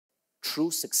true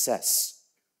success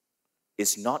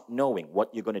is not knowing what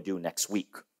you're going to do next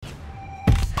week.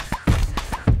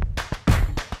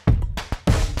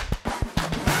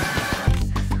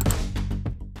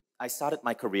 I started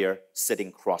my career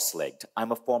sitting cross-legged.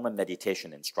 I'm a former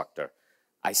meditation instructor.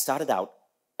 I started out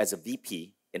as a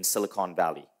VP in Silicon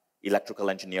Valley, electrical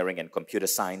engineering and computer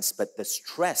science, but the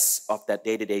stress of that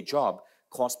day-to-day job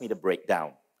caused me to break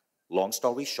down. Long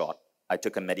story short, I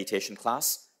took a meditation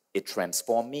class, it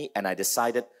transformed me, and I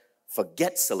decided,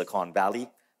 forget Silicon Valley,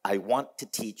 I want to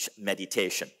teach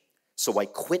meditation. So I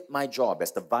quit my job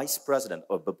as the vice president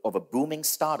of a booming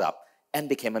startup and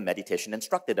became a meditation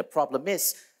instructor. The problem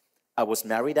is, I was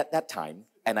married at that time,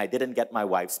 and I didn't get my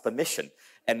wife's permission.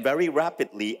 And very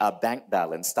rapidly, our bank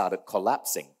balance started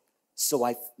collapsing. So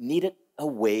I needed a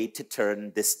way to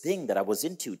turn this thing that I was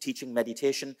into, teaching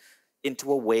meditation,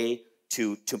 into a way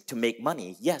to make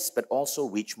money, yes, but also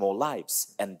reach more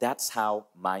lives. And that's how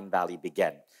Mindvalley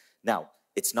began. Now,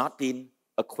 it's not been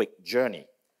a quick journey.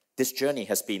 This journey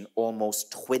has been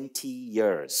almost 20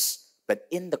 years. But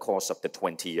in the course of the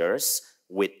 20 years,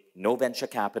 with no venture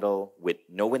capital, with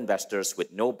no investors,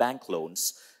 with no bank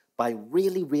loans, by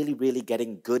really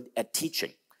getting good at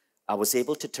teaching, I was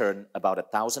able to turn about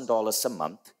 $1,000 a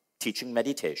month teaching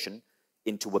meditation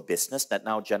into a business that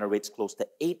now generates close to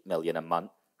 $8 million a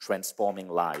month, transforming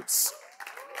lives.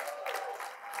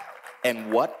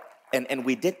 And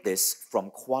we did this from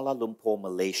Kuala Lumpur,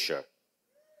 Malaysia.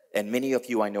 And many of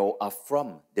you I know are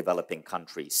from developing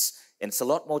countries. And it's a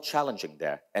lot more challenging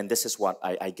there. And this is what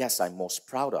I guess I'm most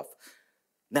proud of.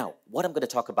 Now, what I'm going to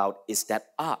talk about is that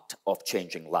art of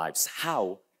changing lives.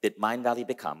 How did Mindvalley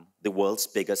become the world's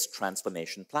biggest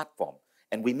transformation platform?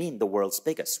 And we mean the world's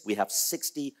biggest. We have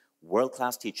 60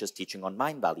 world-class teachers teaching on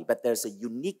Mindvalley. But there's a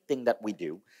unique thing that we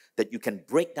do that you can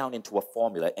break down into a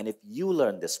formula. And if you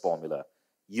learn this formula,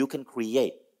 you can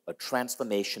create a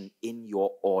transformation in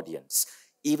your audience.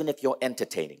 Even if you're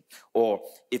entertaining, or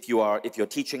if you're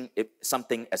teaching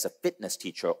something as a fitness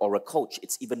teacher or a coach,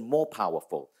 it's even more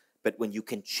powerful. But when you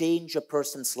can change a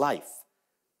person's life,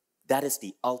 that is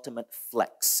the ultimate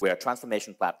flex. We're a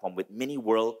transformation platform with many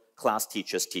world-class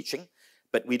teachers teaching,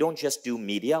 but we don't just do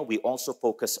media, we also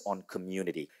focus on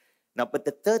community. Now, but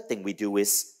the third thing we do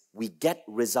is we get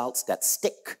results that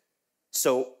stick.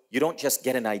 So you don't just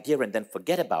get an idea and then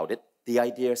forget about it, the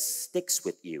idea sticks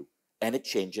with you. And it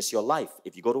changes your life.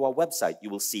 If you go to our website,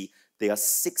 you will see there are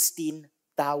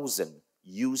 16,000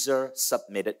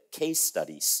 user-submitted case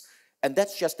studies. And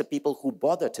that's just the people who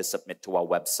bother to submit to our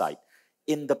website.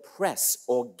 In the press,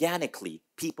 organically,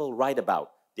 people write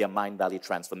about their Mindvalley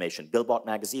transformation. Billboard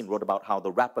magazine wrote about how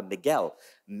the rapper Miguel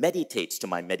meditates to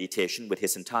my meditation with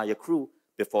his entire crew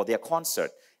before their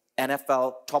concert.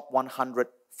 NFL top 100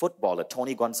 footballer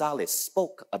Tony Gonzalez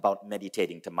spoke about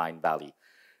meditating to Mindvalley.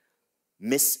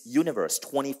 Miss Universe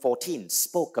 2014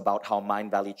 spoke about how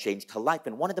Mindvalley changed her life.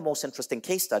 And one of the most interesting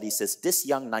case studies is this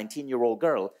young 19-year-old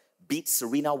girl beat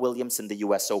Serena Williams in the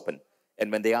US Open.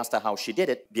 And when they asked her how she did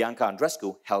it, Bianca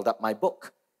Andreescu held up my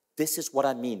book. This is what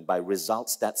I mean by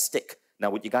results that stick. Now,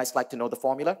 would you guys like to know the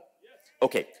formula?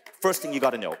 Okay, first thing you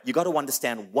got to know, you got to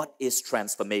understand what is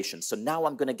transformation. So now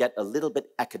I'm going to get a little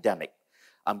bit academic.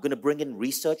 I'm going to bring in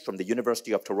research from the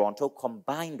University of Toronto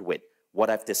combined with what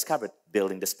I've discovered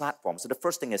building this platform. So the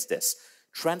first thing is this.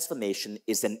 Transformation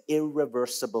is an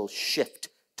irreversible shift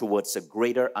towards a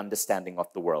greater understanding of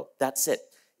the world. That's it.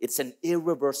 It's an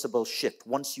irreversible shift.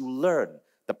 Once you learn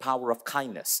the power of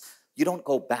kindness, you don't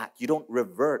go back. You don't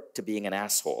revert to being an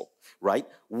asshole, right?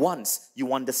 Once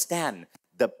you understand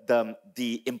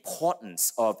the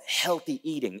importance of healthy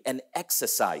eating and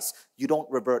exercise, you don't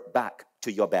revert back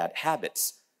to your bad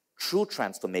habits. True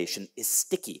transformation is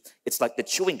sticky. It's like the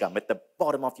chewing gum at the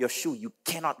bottom of your shoe. You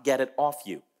cannot get it off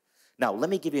you. Now, let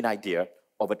me give you an idea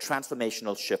of a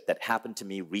transformational shift that happened to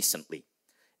me recently.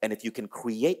 And if you can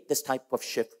create this type of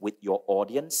shift with your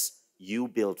audience, you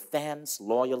build fans,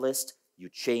 loyalists, you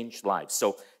change lives.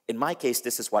 So in my case,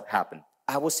 this is what happened.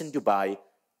 I was in Dubai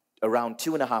around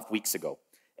 2.5 weeks ago.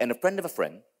 And a friend of a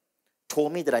friend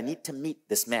told me that I need to meet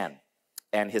this man.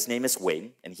 And his name is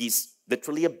Wayne, and he's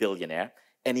literally a billionaire.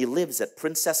 And he lives at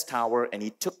Princess Tower, and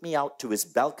he took me out to his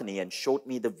balcony and showed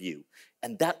me the view.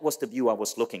 And that was the view I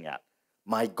was looking at.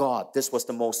 My God, this was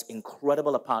the most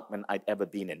incredible apartment I'd ever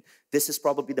been in. This is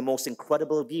probably the most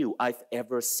incredible view I've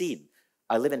ever seen.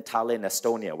 I live in Tallinn,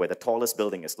 Estonia, where the tallest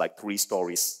building is like 3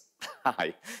 stories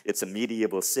high. It's a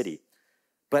medieval city.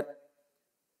 But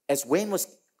as Wayne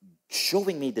was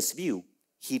showing me this view,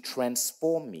 he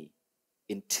transformed me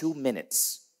in 2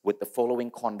 minutes with the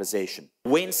following conversation.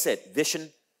 Wayne said,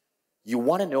 Vishen, you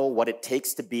want to know what it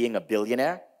takes to being a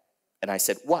billionaire? And I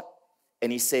said, what?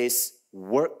 And he says,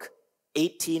 work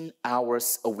 18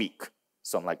 hours a week.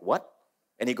 So I'm like, what?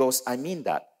 And he goes, I mean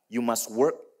that. You must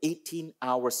work 18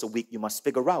 hours a week. You must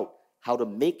figure out how to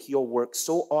make your work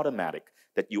so automatic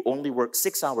that you only work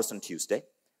 6 hours on Tuesday,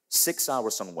 6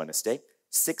 hours on Wednesday,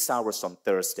 6 hours on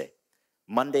Thursday.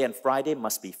 Monday and Friday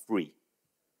must be free.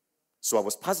 So I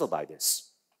was puzzled by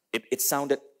this. It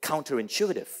sounded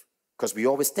counterintuitive because we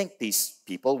always think these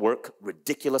people work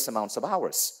ridiculous amounts of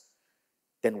hours.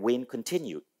 Then Wayne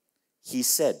continued. He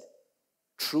said,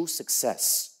 true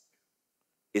success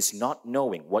is not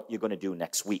knowing what you're going to do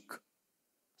next week.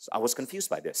 So I was confused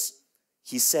by this.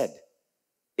 He said,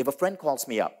 if a friend calls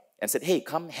me up and said, hey,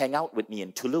 come hang out with me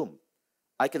in Tulum,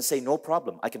 I can say, no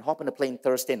problem. I can hop on a plane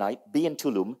Thursday night, be in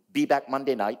Tulum, be back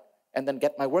Monday night, and then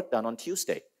get my work done on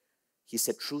Tuesday. He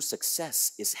said, true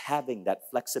success is having that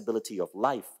flexibility of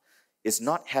life, is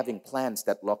not having plans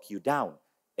that lock you down.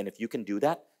 And if you can do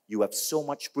that, you have so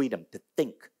much freedom to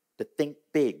think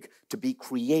big, to be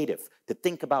creative, to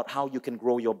think about how you can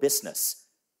grow your business,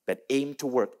 but aim to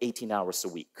work 18 hours a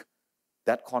week.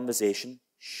 That conversation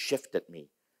shifted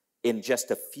me. In just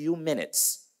a few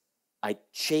minutes, I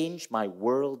changed my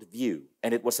worldview,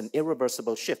 and it was an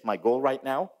irreversible shift. My goal right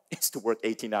now is to work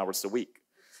 18 hours a week.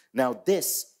 Now,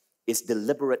 this is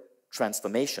deliberate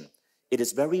transformation. It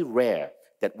is very rare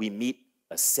that we meet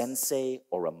a sensei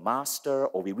or a master,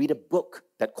 or we read a book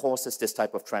that causes this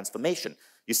type of transformation.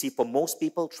 You see, for most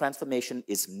people, transformation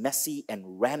is messy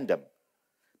and random.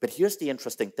 But here's the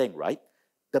interesting thing, right?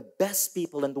 The best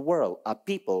people in the world are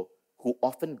people who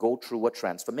often go through a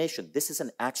transformation. This is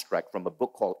an extract from a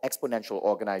book called Exponential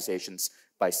Organizations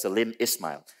by Salim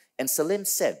Ismail. And Salim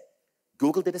said,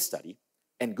 Google did a study,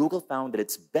 and Google found that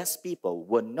its best people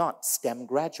were not STEM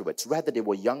graduates. Rather, they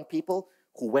were young people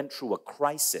who went through a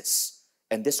crisis.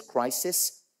 And this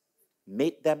crisis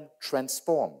made them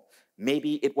transform.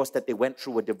 Maybe it was that they went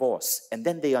through a divorce, and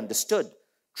then they understood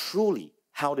truly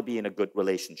how to be in a good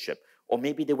relationship. Or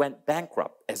maybe they went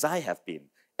bankrupt, as I have been,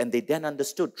 and they then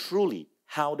understood truly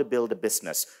how to build a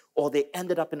business. Or they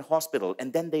ended up in hospital,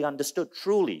 and then they understood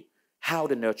truly how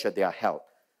to nurture their health.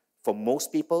 For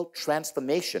most people,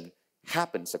 transformation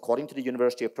happens, according to the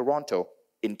University of Toronto,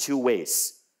 in two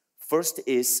ways. First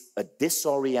is a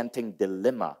disorienting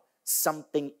dilemma.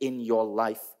 Something in your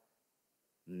life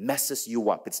messes you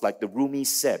up. It's like the Rumi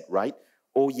said, right?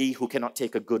 O ye who cannot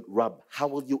take a good rub, how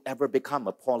will you ever become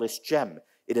a polished gem?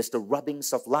 It is the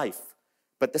rubbings of life.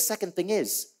 But the second thing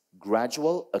is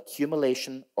gradual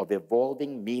accumulation of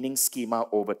evolving meaning schema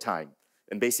over time.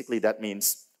 And basically that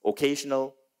means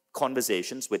occasional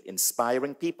conversations with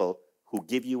inspiring people who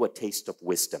give you a taste of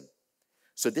wisdom.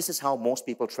 So this is how most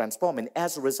people transform. And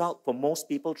as a result, for most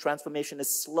people, transformation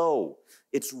is slow.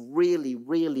 It's really,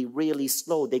 really, really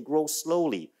slow. They grow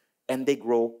slowly and they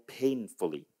grow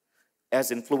painfully.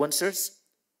 As influencers,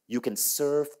 you can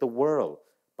serve the world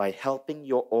by helping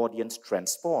your audience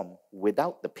transform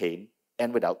without the pain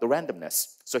and without the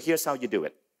randomness. So here's how you do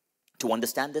it. To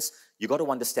understand this, you got to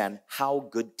understand how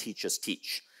good teachers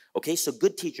teach. Okay, so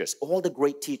good teachers, all the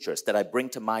great teachers that I bring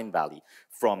to Mind Valley,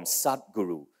 from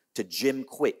Sadhguru to Jim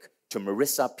Quick to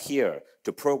Marissa Peer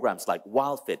to programs like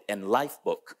WildFit and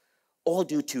Lifebook, all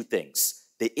do two things.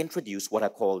 They introduce what I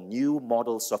call new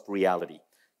models of reality.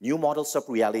 New models of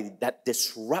reality that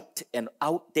disrupt an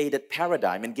outdated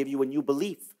paradigm and give you a new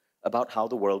belief about how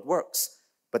the world works.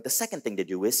 But the second thing they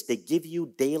do is they give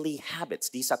you daily habits.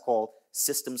 These are called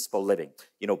systems for living.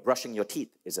 You know, brushing your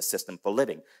teeth is a system for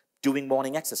living. Doing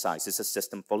morning exercise is a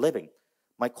system for living.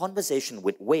 My conversation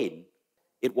with Wayne,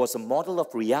 it was a model of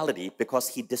reality because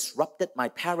he disrupted my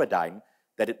paradigm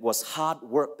that it was hard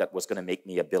work that was going to make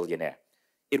me a billionaire.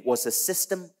 It was a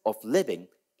system of living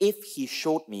if he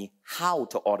showed me how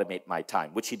to automate my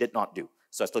time, which he did not do.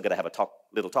 So I still got to have a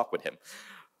little talk with him.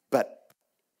 But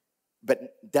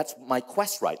that's my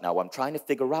quest right now. I'm trying to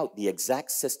figure out the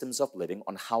exact systems of living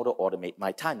on how to automate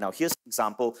my time. Now, here's an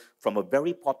example from a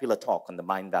very popular talk on the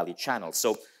Mind Valley channel.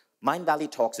 So Mind Valley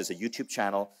Talks is a YouTube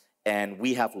channel, and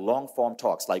we have long-form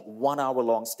talks, like 1 hour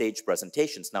long stage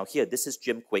presentations. Now here, this is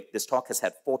Jim Quick. This talk has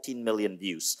had 14 million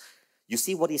views. You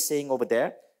see what he's saying over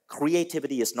there?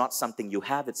 Creativity is not something you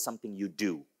have, it's something you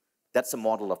do. That's a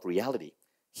model of reality.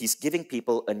 He's giving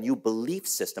people a new belief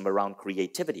system around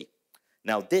creativity.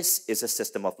 Now this is a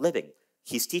system of living.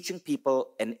 He's teaching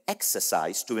people an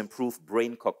exercise to improve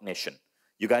brain cognition.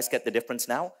 You guys get the difference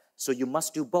now? So you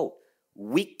must do both.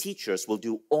 Weak teachers will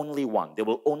do only one. They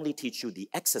will only teach you the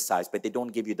exercise, but they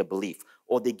don't give you the belief.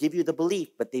 Or they give you the belief,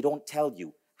 but they don't tell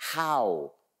you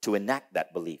how to enact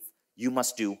that belief. You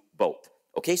must do both.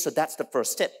 Okay, so that's the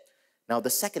first tip. Now, the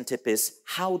second tip is,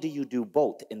 how do you do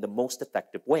both in the most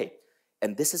effective way?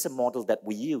 And this is a model that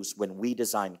we use when we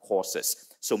design courses.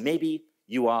 So maybe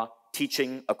you are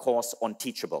teaching a course on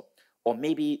Teachable, or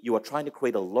maybe you are trying to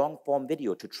create a long-form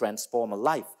video to transform a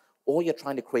life, or you're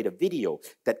trying to create a video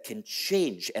that can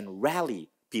change and rally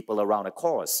people around a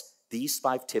cause. These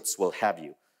 5 tips will help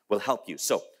you.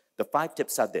 So the 5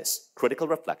 tips are this: critical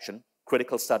reflection,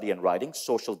 critical study and writing,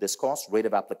 social discourse, rate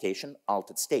of application,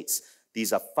 altered states.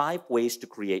 These are 5 ways to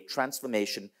create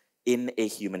transformation in a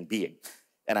human being.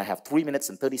 And I have 3 minutes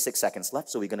and 36 seconds left,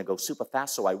 so we're gonna go super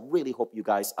fast. So I really hope you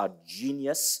guys are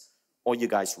genius or you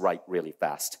guys write really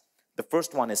fast. The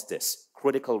first one is this: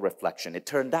 critical reflection. It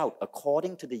turned out,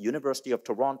 according to the University of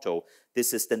Toronto,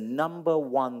 this is the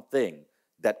 #1 thing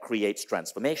that creates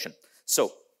transformation.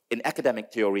 So in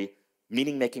academic theory,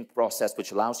 meaning-making process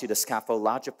which allows you to scaffold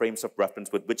larger frames of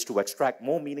reference with which to extract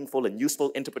more meaningful and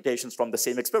useful interpretations from the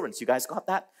same experience. You guys got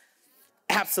that?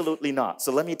 Absolutely not.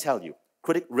 So let me tell you,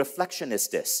 reflection is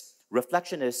this.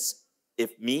 Reflection is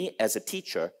if me as a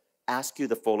teacher ask you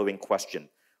the following question: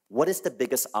 what is the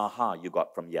biggest aha you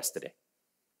got from yesterday?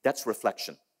 That's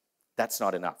reflection. That's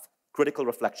not enough. Critical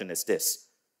reflection is this: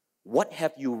 what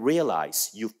have you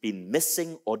realized you've been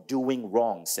missing or doing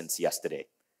wrong since yesterday?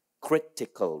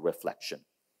 Critical reflection.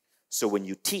 So when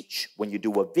you teach, when you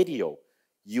do a video,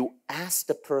 you ask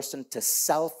the person to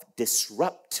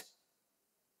self-disrupt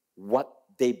what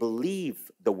they believe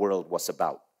the world was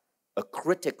about. A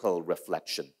critical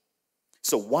reflection.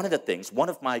 So one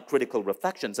of my critical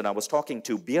reflections, and I was talking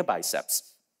to Beer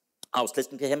Biceps, I was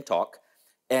listening to him talk,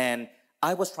 and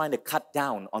I was trying to cut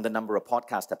down on the number of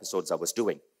podcast episodes I was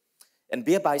doing. And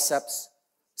Beer Biceps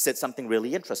said something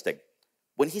really interesting.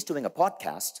 When he's doing a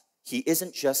podcast, he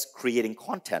isn't just creating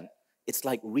content, it's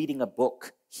like reading a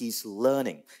book. He's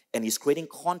learning, and he's creating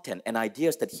content and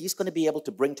ideas that he's going to be able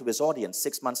to bring to his audience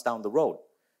 6 months down the road.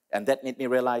 And that made me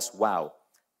realize, wow,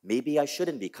 maybe I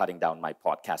shouldn't be cutting down my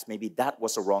podcast. Maybe that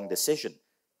was a wrong decision.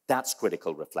 That's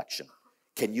critical reflection.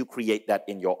 Can you create that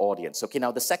in your audience? Okay,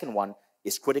 now the second one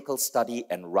is critical study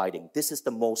and writing. This is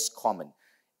the most common.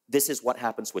 This is what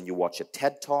happens when you watch a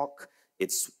TED Talk.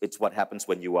 It's what happens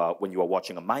when you are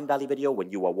watching a Mind Valley video,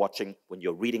 when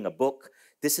you're reading a book.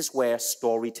 This is where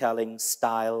storytelling,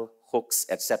 style, hooks,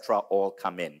 etc. all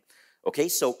come in. Okay,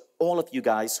 so all of you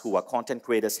guys who are content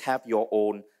creators have your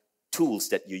own tools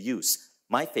that you use.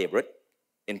 My favorite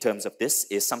in terms of this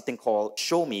is something called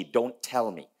show me, don't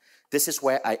tell me. This is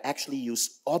where I actually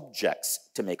use objects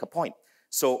to make a point.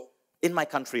 So in my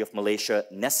country of Malaysia,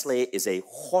 Nestle is a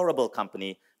horrible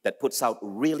company that puts out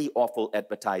really awful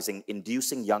advertising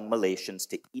inducing young Malaysians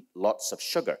to eat lots of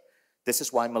sugar. This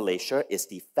is why Malaysia is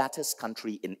the fattest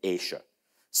country in Asia.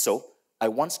 So I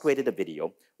once created a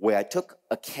video where I took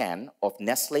a can of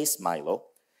Nestle's Milo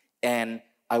and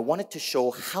I wanted to show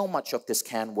how much of this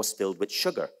can was filled with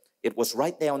sugar. It was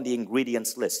right there on the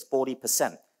ingredients list,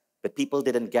 40%, but people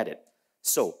didn't get it.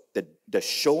 So the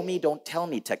show me, don't tell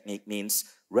me technique means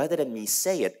rather than me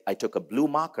say it, I took a blue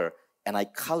marker and I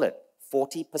colored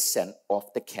 40%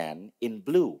 of the can in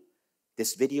blue.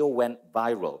 This video went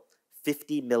viral,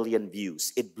 50 million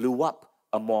views. It blew up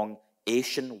among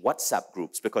Asian WhatsApp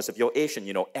groups because if you're Asian,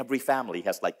 you know, every family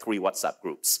has like 3 WhatsApp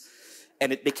groups.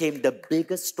 And it became the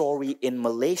biggest story in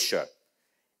Malaysia.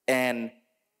 And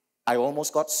I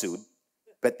almost got sued,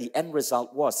 but the end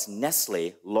result was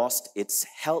Nestle lost its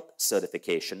health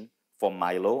certification for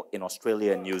Milo in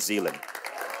Australia and New Zealand.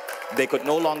 They could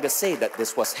no longer say that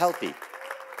this was healthy.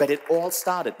 But it all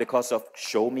started because of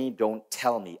show me, don't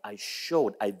tell me.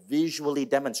 I visually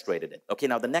demonstrated it. Okay,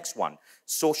 now the next one,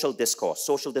 social discourse.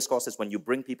 Social discourse is when you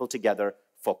bring people together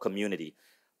for community.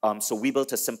 So we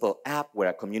built a simple app where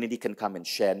a community can come and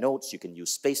share notes. You can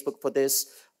use Facebook for this.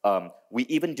 We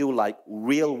even do like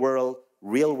real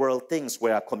world things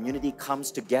where a community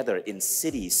comes together in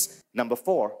cities. Number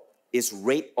 4 is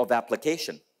rate of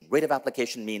application. Rate of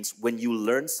application means when you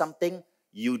learn something,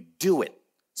 you do it.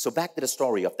 So back to the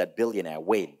story of that billionaire,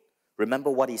 Wayne.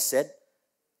 Remember what he said?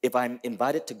 If I'm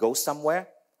invited to go somewhere,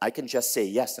 I can just say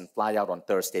yes and fly out on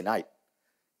Thursday night.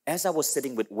 As I was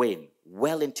sitting with Wayne,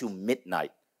 well into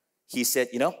midnight, he said,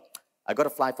 you know, I got to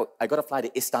fly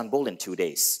to Istanbul in 2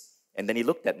 days. And then he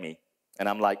looked at me, and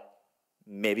I'm like,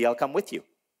 maybe I'll come with you.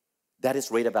 That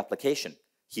is rate of application.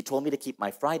 He told me to keep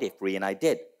my Friday free, and I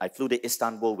did. I flew to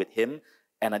Istanbul with him,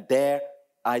 and there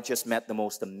I just met the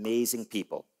most amazing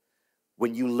people.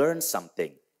 When you learn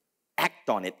something, act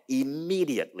on it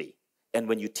immediately. And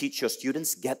when you teach your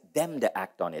students, get them to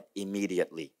act on it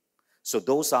immediately. So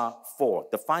those are 4.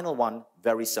 The final one,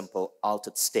 very simple,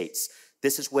 altered states.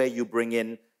 This is where you bring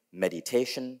in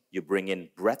meditation, you bring in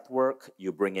breath work,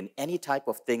 you bring in any type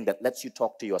of thing that lets you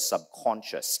talk to your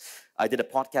subconscious. I did a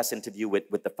podcast interview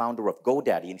with the founder of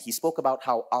GoDaddy, and he spoke about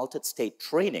how altered state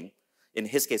training, in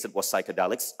his case it was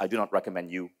psychedelics, I do not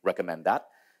recommend you recommend that,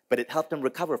 but it helped him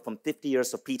recover from 50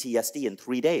 years of PTSD in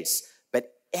 3 days.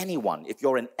 But anyone, if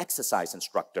you're an exercise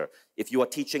instructor, if you are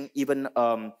teaching even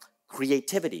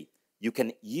creativity, you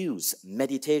can use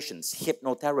meditations,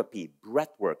 hypnotherapy,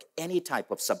 breath work, any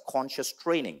type of subconscious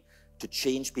training to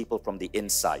change people from the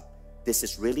inside. This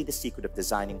is really the secret of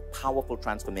designing powerful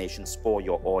transformations for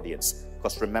your audience.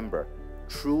 Because remember,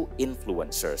 true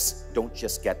influencers don't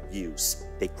just get views,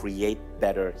 they create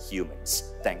better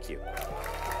humans. Thank you.